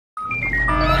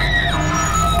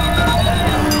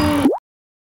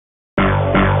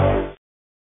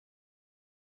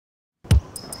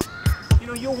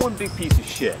you're one big piece of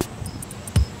shit.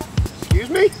 Excuse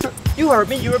me? You heard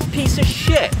me, you're a piece of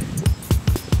shit.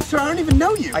 Sir, I don't even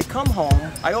know you. I come home,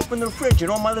 I open the fridge,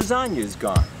 and all my lasagna is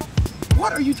gone.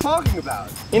 What are you talking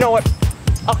about? You know what?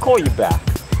 I'll call you back.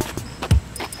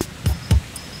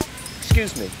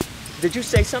 Excuse me, did you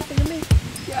say something to me?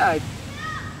 Yeah,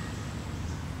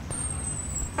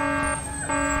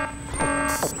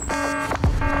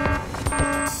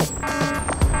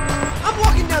 I'm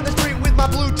walking down the street with my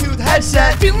Bluetooth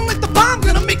headset, feeling like the bomb,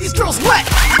 gonna make these girls wet.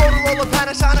 Motorola,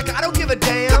 Panasonic, I don't give a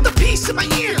damn. Got the piece in my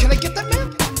ear, can I get that,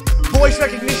 man? Voice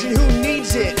recognition, who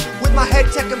needs it? With my head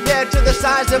tech compared to the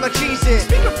size of a Cheez-It.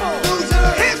 Speakerphone, loser,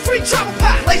 hands-free travel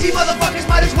pack. Lazy motherfuckers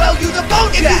might as well use a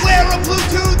phone jack. If you wear a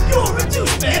Bluetooth, you're a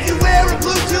douchebag. If you wear a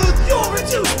Bluetooth, you're a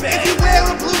douchebag. If you wear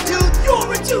a Bluetooth,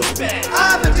 you're a douchebag.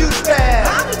 I'm a douchebag.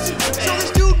 I'm a douchebag. So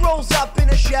this dude rolls up in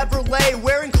a Chevrolet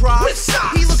wearing Crocs. With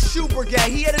socks. He looked super gay.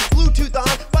 He had his Bluetooth on,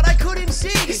 but I couldn't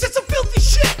see. He said some filthy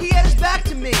shit. He had his back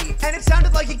to me, and it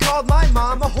sounded like he called my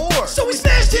mom a whore. So he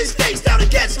smashed his face down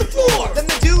against the floor. Then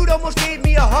the dude almost gave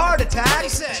me a heart attack. He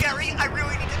said, Jerry, I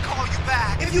really need to call you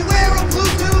back. If you wear a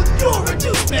Bluetooth, you're a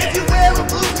douchebag. If you wear a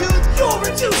Bluetooth, you're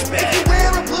a douchebag. If you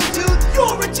wear a Bluetooth,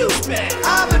 you're a douchebag.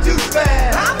 I'm a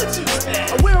douchebag. I'm a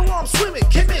douchebag. I wear it while I'm swimming,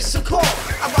 can't miss a call.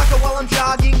 I rock it while I'm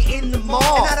jogging in the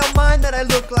mall. And I don't mind that I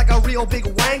look like a real big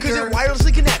wanker, cause it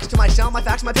wirelessly connects to my cell, my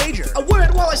fax, my pager. I wear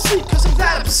it while I sleep cause I'm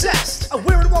that obsessed. I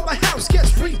wear it while my house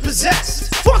gets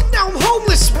repossessed. Fuck, now I'm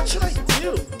homeless, what should I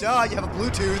do? Duh, you have a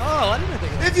Bluetooth. Oh, I didn't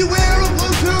think of that. If you wear a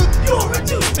Bluetooth, you're a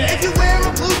douchebag. If you wear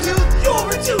a Bluetooth, you're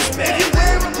a douchebag. If you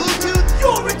wear a Bluetooth,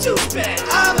 you're a douchebag.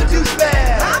 I'm a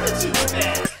douchebag. I'm a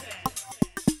douchebag.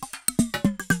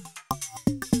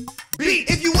 Beat.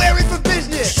 If you wear it for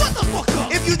business, shut the fuck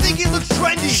up. If you think it looks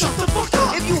trendy, shut the fuck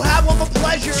up. If you have one for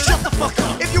pleasure, shut the fuck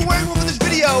up. If you're wearing one for this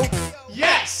video,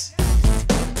 yes.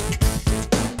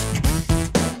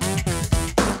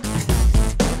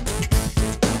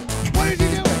 What are you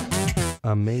doing?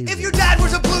 Amazing. If your dad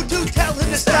wears a Bluetooth, tell him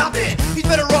to stop it. He's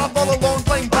better off all alone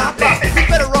playing Bop It. He's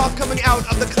better off coming out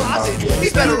of the closet.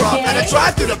 He's better off at a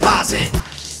drive-thru deposit.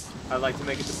 I'd like to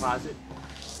make a deposit.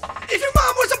 If your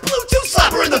mom wears a Bluetooth,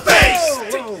 slap her in the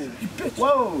face!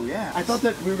 Whoa, yeah. I thought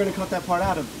that we were going to cut that part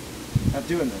out of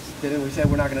doing this. Didn't we say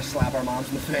we're not going to slap our moms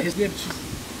in the face? Yeah, but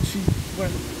she's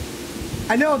wearing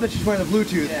I know that she's wearing the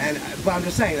Bluetooth, yeah. But I'm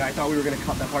just saying that I thought we were going to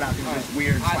cut that part out because it's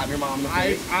weird to slap your mom in the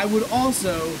face. I would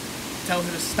also tell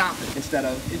her to stop it. Instead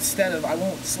of, I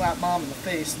won't slap mom in the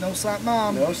face. No slap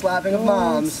mom. No slapping of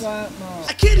moms. Slap mom.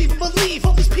 I can't even believe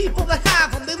all these people that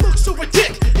have them. They look so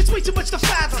ridiculous. It's way too much to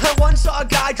fathom. I once saw a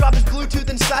guy drop his Bluetooth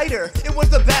in cider. It was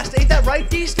the best. Ain't that right,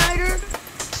 Dee Snider?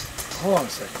 Hold on a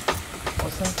second.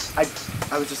 What's that?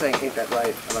 I was just saying, ain't that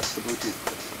right? I left the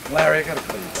Bluetooth. Larry, I gotta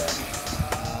call you back.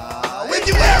 If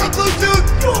you wear a Bluetooth,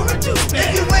 you're a douchebag.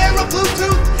 If you wear a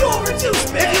Bluetooth, you're a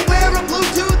douchebag. If you wear a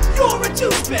Bluetooth, you're a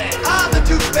douchebag. I'm a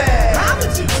douchebag. I'm a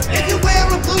douchebag. If you wear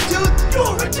a Bluetooth,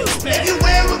 you're a douchebag. If you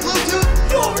wear a Bluetooth,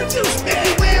 you're a douchebag. If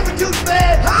you wear a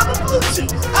douchebag, I'm a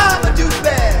Bluetooth. I'm a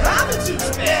douchebag. I'm a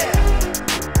douchebag.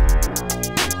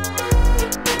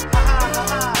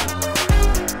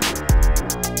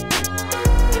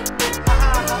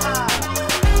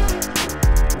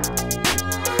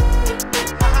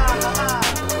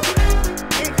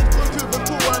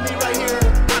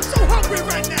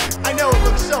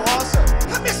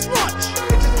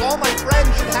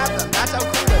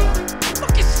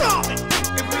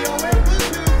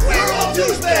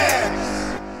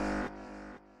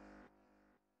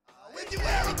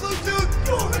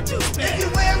 If you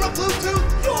wear a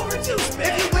Bluetooth, you're a douchebag.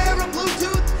 If you wear a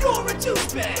Bluetooth, you're a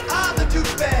douchebag.